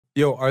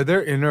Yo, are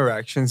there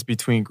interactions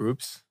between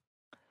groups?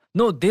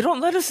 No, they don't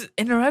let us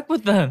interact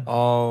with them.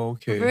 Oh,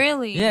 okay.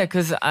 Really? Yeah,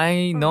 because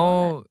I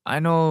know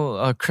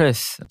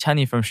Chris,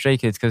 Chani from Stray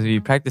Kids, because we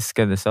practiced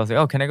together. So I was like,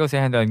 oh, can I go say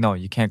hi? They're like, no,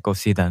 you can't go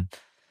see them.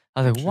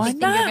 I was like, why They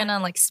think you're not? gonna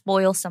like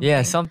spoil something.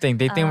 Yeah, something.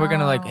 They think we're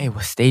gonna like, hey,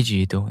 what stage are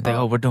you doing? Like,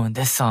 oh, we're doing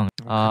this song.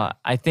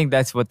 I think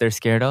that's what they're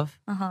scared of.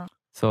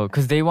 So,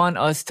 because they want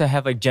us to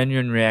have like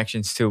genuine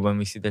reactions too when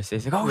we see their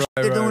stage. Like, oh,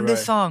 they're doing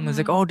this song. It's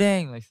like, oh,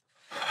 dang. Like,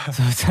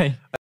 so it's like,